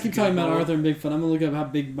 at You guys keep talking about Google. Arthur and Bigfoot. I'm gonna look up how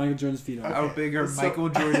big Michael Jordan's feet are. How big are So- Michael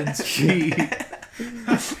Jordan's feet?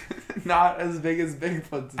 not as big as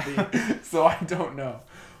Bigfoot's feet, so I don't know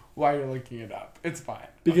why you're looking it up. It's fine.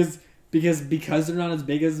 Because they're not as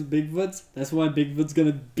big as Bigfoot's. That's why Bigfoot's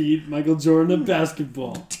gonna beat Michael Jordan at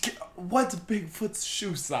basketball. What's Bigfoot's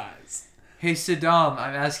shoe size? Hey Saddam,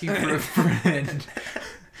 I'm asking for a friend.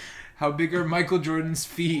 How big are Michael Jordan's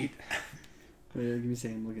feet? Wait, give me a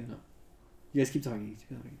second. I'm looking it up. You guys keep talking.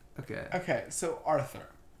 Okay. Okay, so Arthur,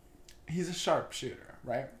 he's a sharpshooter,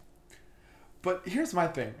 right? But here's my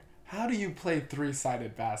thing: how do you play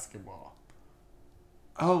 3-sided basketball?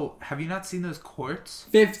 Oh, have you not seen those courts?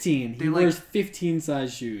 15. He They, wears 15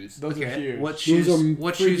 size shoes. Those are huge. What Those shoes? are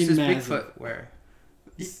What shoes freaking does massive. Bigfoot wear?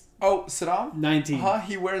 Oh, Saddam? 19.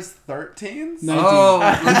 He wears 13s? 19.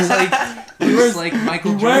 Oh, looks wears- like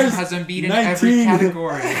Michael he Jordan wears hasn't beaten 19. every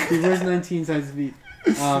category. He wears 19 size feet.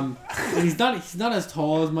 And he's not as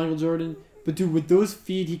tall as Michael Jordan, but dude, with those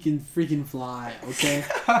feet, he can freaking fly. Okay,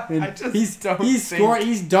 and I just don't think-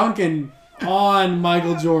 he's dunking on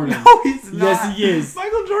Michael Jordan. No, he's not. Yes, he is.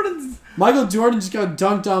 Michael Jordan's... Michael Jordan just got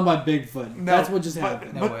dunked on by Bigfoot. No, That's what just but-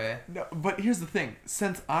 happened. No way. No, but here's the thing.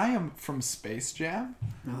 Since I am from Space Jam,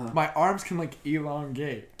 Uh-huh. my arms can, like,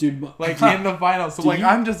 elongate. Dude, Like, in the finals. So, Dude, like, you-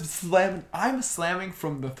 I'm just slamming... I'm slamming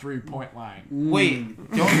from the 3-point line. Wait,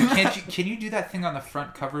 can you do that thing on the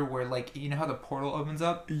front cover where, like, you know how the portal opens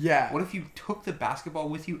up? Yeah. What if you took the basketball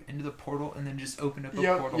with you into the portal and then just opened up a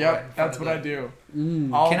Yep, portal right in yep, front that's of what I them?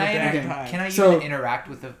 do. All Can the I damn okay. time. Can I So- even interact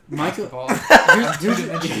with the Michael- basketball?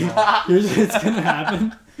 Here's what's gonna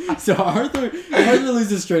happen. So Arthur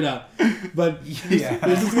loses straight up, but Yeah.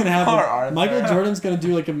 here's what's gonna happen. Poor Arthur. Michael Jordan's gonna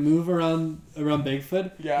do like a move around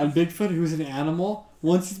Bigfoot, Yeah. and Bigfoot, who's an animal,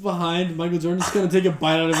 once he's behind, Michael Jordan's just gonna take a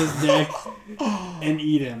bite out of his neck and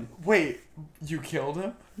eat him. Wait, you killed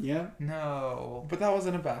him? Yeah. No. But that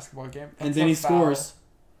wasn't a basketball game. And then he scores.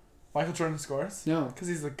 Michael Jordan scores? No. Because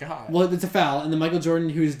he's a god. Well, it's a foul, and then Michael Jordan,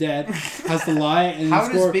 who's dead, has to lie and How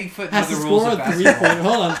score. does Bigfoot know has the to rules score of a basketball? 3-pointer.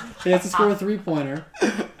 Hold on. He has to score a 3-pointer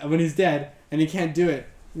when he's dead, and he can't do it.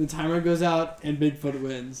 And the timer goes out, and Bigfoot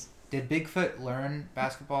wins. Did Bigfoot learn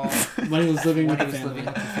basketball When he was living when with he the was family. living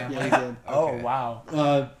with the family? Yeah, he did. Oh, Okay.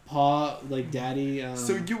 wow. Pa, like daddy.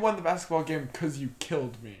 So you won the basketball game because you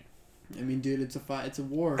killed me. I mean, dude, it's a fight. It's a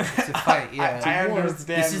war. It's a fight, yeah. I war.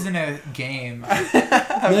 understand. This isn't a game.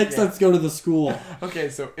 Next, let's go to the school. Okay,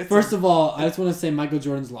 so it's First of all, I just want to say Michael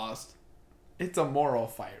Jordan's lost. it's a moral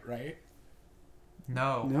fight, right?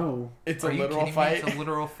 No. No. It's Are a you literal kidding me? fight. It's a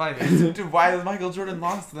literal fight. Dude, why is Michael Jordan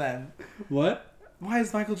lost then? What? Why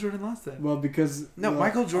is Michael Jordan lost then? Well, because No,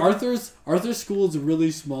 Michael Jordan- Arthur's school is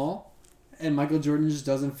really small, and Michael Jordan just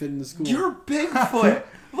doesn't fit in the school. You're Bigfoot.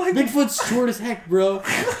 Like Bigfoot's short as heck, bro.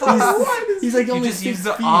 He's like You only just 6 use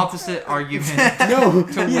the feet. opposite argument. No,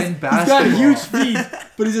 to he's win got basketball. huge feet,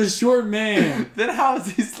 but he's a short man. Then how is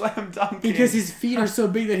he slam dunking? Because his feet are so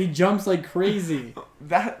big that he jumps like crazy.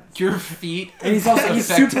 that Your feet And he's he's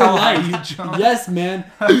affect super how high light. you jump. Yes, man.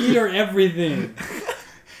 Feet are everything.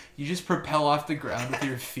 You just propel off the ground with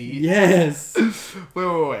your feet. Yes.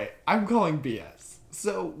 wait. I'm calling BS.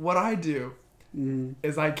 So what I do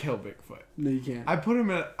is I kill Bigfoot. No, you can't. I put him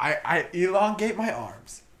in. I elongate my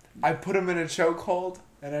arms. I put him in a chokehold,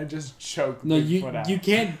 and I just choke. No, Bigfoot out. you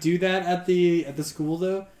can't do that at the school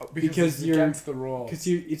though, because it's you're against the rules. because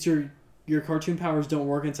it's your cartoon powers don't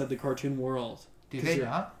work inside the cartoon world. Do they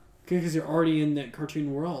not? Because you're already in the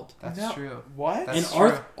cartoon world. That's No. true. What? That's And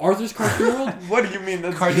true. Arthur's cartoon world. What do you mean?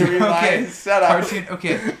 That's Cartoon- very okay. lies? Shut up. Cartoon.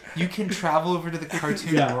 Okay, you can travel over to the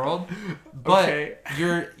cartoon Yeah. world, but Okay.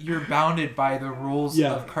 you're bounded by the rules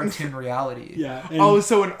Yeah. of cartoon reality. Yeah. And Oh,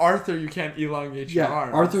 so in Arthur you can't elongate your yeah.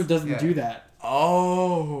 arms. Arthur doesn't Yeah. do that.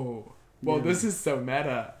 Oh. Well, Yeah. this is so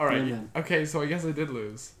meta. All right. Yeah, man. Okay, so I guess I did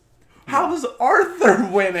lose. How's Arthur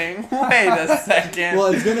winning? Wait a second. Well,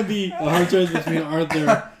 it's gonna be a hard choice between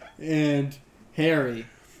Arthur and Harry.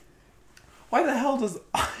 Why the hell does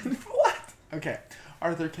what? Okay,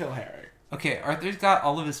 Arthur kill Harry. Okay, Arthur's got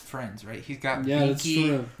all of his friends, right? He's got Yeah, that's Binky,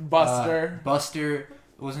 true. Buster. Buster.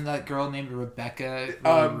 Wasn't that girl named Rebecca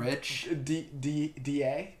really rich?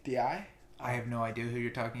 D.I. I have no idea who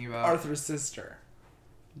you're talking about. Arthur's sister.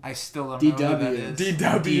 I still don't know who that DW. is.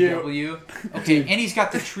 DW. DW. Okay, and he's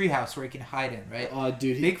got the treehouse where he can hide in, right? Oh,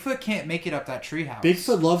 dude. Bigfoot can't make it up that treehouse.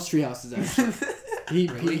 Bigfoot loves treehouses. Actually,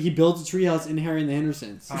 Really? he builds a treehouse in Harry and the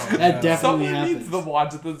Hendersons. Oh, that no. definitely Someone happens. needs to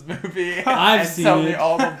watch this movie I've and seen tell me it.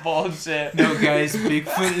 all the bullshit. No, guys,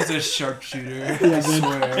 Bigfoot is a sharpshooter. Yeah, I man.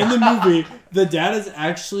 swear. In the movie, the dad is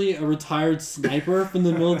actually a retired sniper from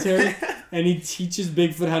the military, and he teaches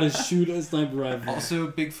Bigfoot how to shoot a sniper rifle. Also,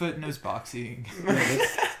 Bigfoot knows boxing. Yeah,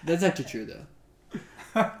 that's actually true,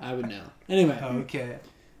 though. I would know. Anyway, Okay.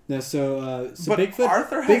 no, so But Bigfoot.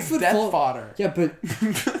 Arthur has Bigfoot death fall- fodder. Yeah, but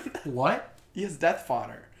What? He has death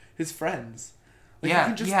fodder. His friends. Like, Yeah, you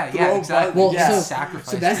can just yeah, throw exactly. well, yeah. so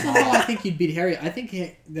Sacrifice that's them not all. how I think you'd beat Harry. I think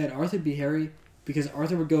that Arthur would beat Harry because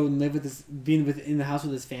Arthur would go and live with his, being within the house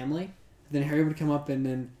with his family. Then Harry would come up and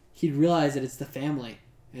then he'd realize that it's the family,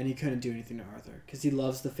 and he couldn't do anything to Arthur because he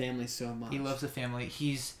loves the family so much. He loves the family.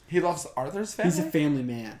 He loves Arthur's family? He's a family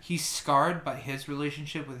man. He's scarred by his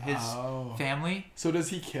relationship with his Oh. family. So does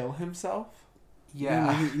he kill himself?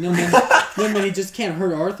 Yeah. No, man, he just can't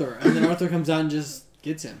hurt Arthur, and then Arthur comes out and just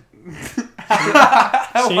gets him.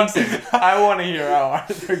 Shanks him. I want to hear how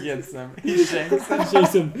Arthur gets them. He shanks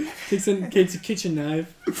them. Shakes him, takes a kitchen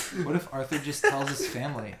knife, What if Arthur just tells his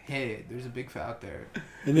family, "Hey, there's a Bigfoot out there."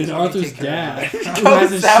 and then Let me Arthur's take care dad, of who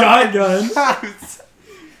has a Goes out. shotgun,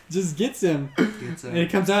 just gets him. Gets And he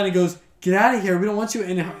comes out and he goes, "Get out of here! We don't want you."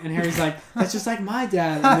 And Harry's like, "That's just like my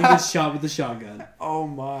dad." And then he gets shot with the shotgun. Oh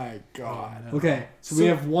my god. Okay, so we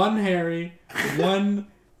have one Harry, one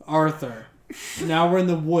Arthur. Now we're in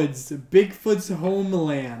the woods, Bigfoot's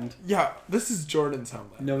homeland. Yeah, this is Jordan's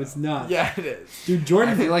homeland. No, it's not. Yeah, it is. Dude, I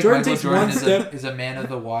Jordan feel like Jordan Michael takes Jordan one step. is a man of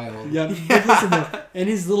the wild. Yeah, but listen though, and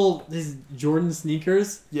his Jordan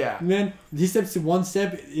sneakers, Yeah. man, he steps to one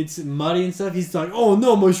step, it's muddy and stuff. He's like, "Oh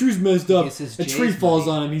no, my shoe's messed up." Yes, his A tree J's falls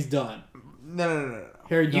muddy. on him. He's done. No.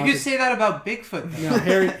 Harry You knocked could say that about Bigfoot. no,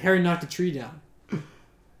 Harry knocked a tree down.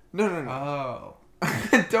 No. Oh.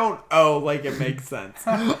 Don't like it makes sense.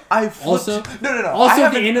 I flipped. Also- No. also I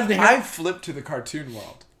at the end of the I flipped to the cartoon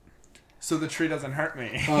world, so the tree doesn't hurt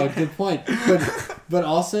me. Oh, good point. But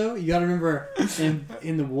also you gotta remember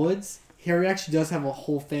in the woods, Harry actually does have a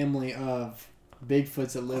whole family of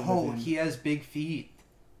Bigfoots that live Oh, with him. he has big feet.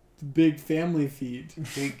 big family feet.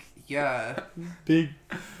 Big, yeah. Big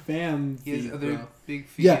fam He has feet, other bro. big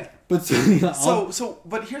feet. Yeah, but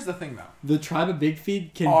But here's the thing though. the tribe of big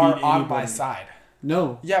feet can Are beat on anybody. my side.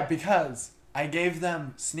 No, Yeah, because I gave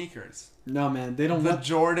them sneakers. no, man, they don't The want.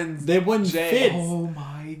 Jordans. They wouldn't fit, Oh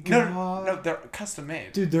my No, god. no, they're custom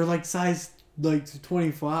made. dude. They're like size like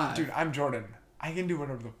 25. Dude, I'm Jordan. I can do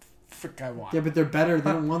whatever the frick I want. Yeah, but they're better.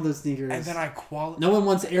 They don't want those sneakers. And then No one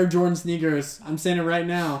wants Air Jordan sneakers. I'm saying it right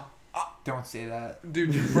now. Don't say that.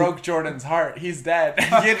 Dude, you broke Jordan's heart. He's dead.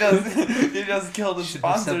 you just killed his Shouldn't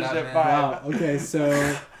have said that, sponsorship man. vibe. Wow. Okay,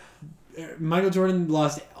 so Michael Jordan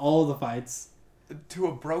lost all the fights, To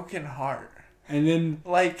a broken heart. and then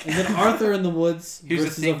Like, Arthur in the woods Here's the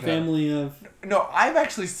versus thing, a family of. no, I've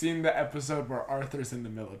actually seen the episode where Arthur's in the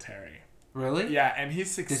military. Really? Yeah, and he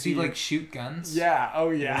succeeds. Does he like shoot guns? Yeah,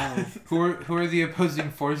 oh yeah. Wow. Who are the opposing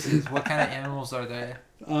forces? What kind of animals are they?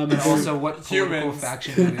 And They're- also, what political Humans.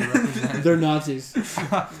 faction do they represent? they're Nazis.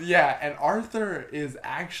 Yeah, and Arthur is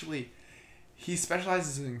actually, he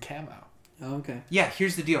specializes in camo. Oh, okay. Yeah,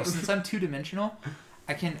 here's the deal. Since I'm 2-dimensional,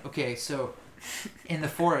 I can. Okay, so in the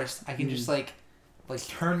forest, I can just like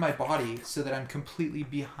turn my body so that I'm completely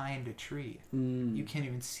behind a tree. Mm. You can't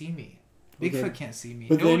even see me. Okay. Bigfoot can't see me.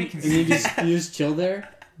 But Nobody then can and see you me. you just chill there.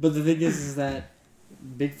 But the thing is that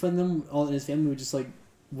Bigfoot and them, all in his family, would just like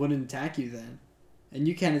wouldn't attack you then, and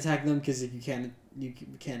you can't attack them because you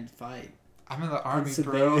can't fight. I'm in the army, So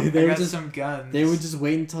bro. they I would got just- some guns. They would just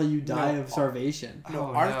wait until you die No, of starvation. No,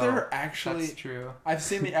 Oh, Arthur no. actually, That's true. I've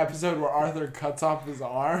seen the episode where Arthur cuts off his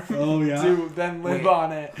arm Oh yeah. to then live Wait,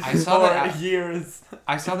 on it I saw for that- years.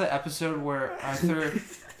 I saw the episode where Arthur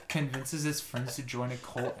convinces his friends to join a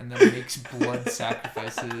cult and then makes blood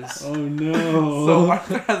sacrifices. Oh no. So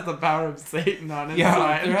Arthur has the power of Satan on his Yeah,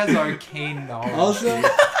 side. Arthur has arcane knowledge. Also,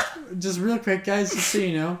 just real quick, guys, just so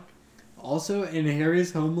you know, also in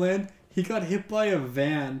Harry's homeland, he got hit by a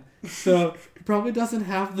van, so he probably doesn't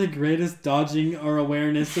have the greatest dodging or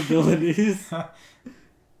awareness abilities.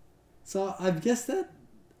 So I guess that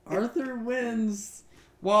Arthur wins.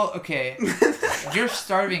 Well, okay. Your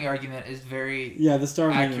starving argument is very Yeah, the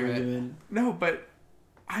starving Accurate. argument. No, but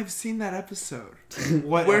I've seen that episode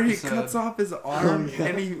what where episode? he cuts off his arm yeah.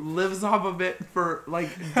 and he lives off of it for like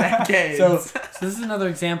decades. So this is another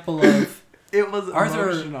example of it was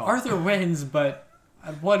emotional. Arthur wins, but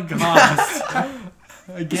at what cost?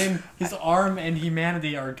 Again, his arm and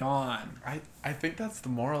humanity are gone. I think that's the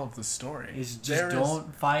moral of the story. It's just There is-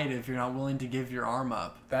 don't fight if you're not willing to give your arm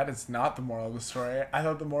up. That is not the moral of the story. I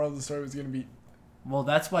thought the moral of the story was going to be Well,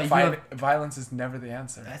 that's why you have, violence is never the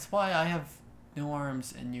answer. that's why I have no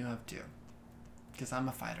arms and you have two. Because I'm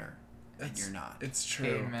a fighter and It's- you're not. It's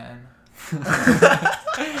true. Amen.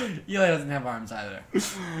 Eli doesn't have arms either.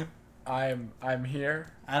 I'm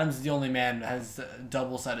here. Adam's the only man that has a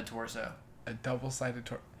double-sided torso. A double-sided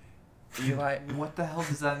Eli. What the hell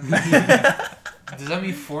does that mean? Does that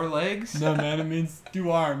mean 4 legs? No, man, it means 2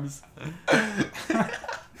 arms.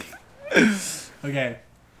 Okay.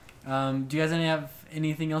 Do you guys have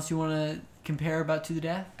anything else you want to compare about To the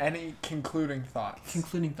Death? Any concluding thoughts?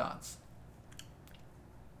 Concluding thoughts.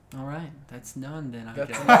 All right, that's none then. I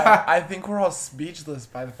That's guess. why I think we're all speechless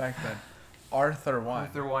by the fact that Arthur won.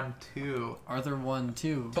 Arthur won 2. Arthur won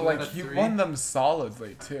too. But Two like out of he 3. won them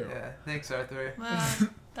solidly too. Yeah, thanks, Arthur.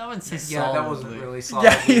 That wouldn't say Yeah, that solidly. wasn't really solid.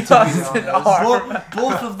 Yeah, he lost an arm.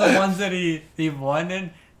 Both of the ones that he won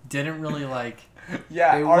in didn't really like.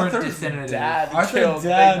 Yeah, They weren't Arthur's definitive. dad Arthur's killed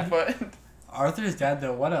dad- Bigfoot. Arthur's dad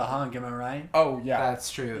though, what a hunk, am I right? Oh yeah,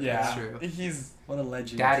 That's true. yeah. That's true. He's What a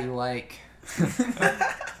legend. Daddy like.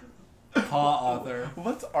 Pa Arthur.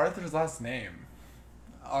 what's Arthur's last name?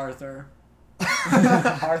 Arthur.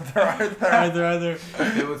 Arthur. Arthur.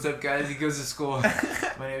 Hey, what's up, guys? He goes to school.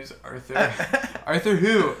 My name's Arthur. Arthur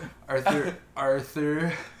who?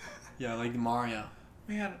 Arthur. Yeah, like Mario.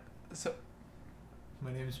 Man, so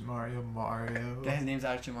My name's Mario. Yeah, his name's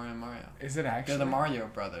actually Mario. is it actually? They're the Mario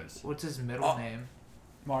brothers. What's his middle Oh. name?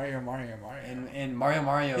 Mario. And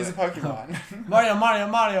Mario. He's a Pokemon.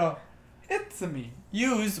 Mario. It's a me.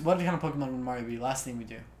 Use what kind of Pokemon would Mario be? Last thing we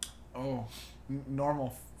do. Oh,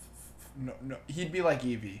 normal. No. He'd be like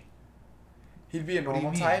Eevee. He'd be a What do you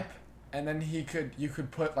normal mean? type, and then you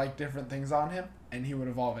could put like different things on him, and he would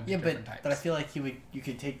evolve into different types. but I feel like he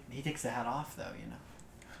takes the hat off though, you know.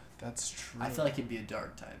 That's true. I feel like he'd be a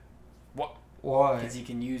dark type Why? because he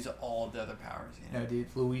can use all the other powers. You know? No, dude.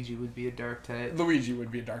 Luigi would be a dark type. Luigi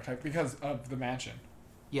would be a dark type because of the mansion.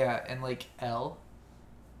 Yeah, and like L.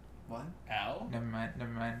 What? L? Never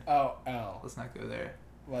mind. Oh, L. Let's not go there.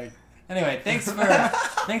 Like, Anyway, thanks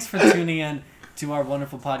for tuning in to our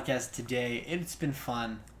wonderful podcast today. It's been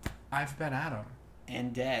fun, I've been Adam.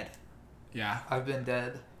 And dead. Yeah. I've been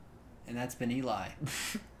dead. And that's been Eli.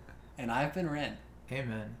 And I've been Ren.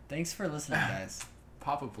 Amen. Thanks for listening, guys.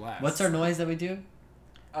 Papa blast. What's our noise that we do?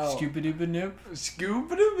 Oh. Scoop-a-doop-a-noop?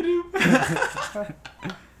 Scoop-a-doop-a-doop.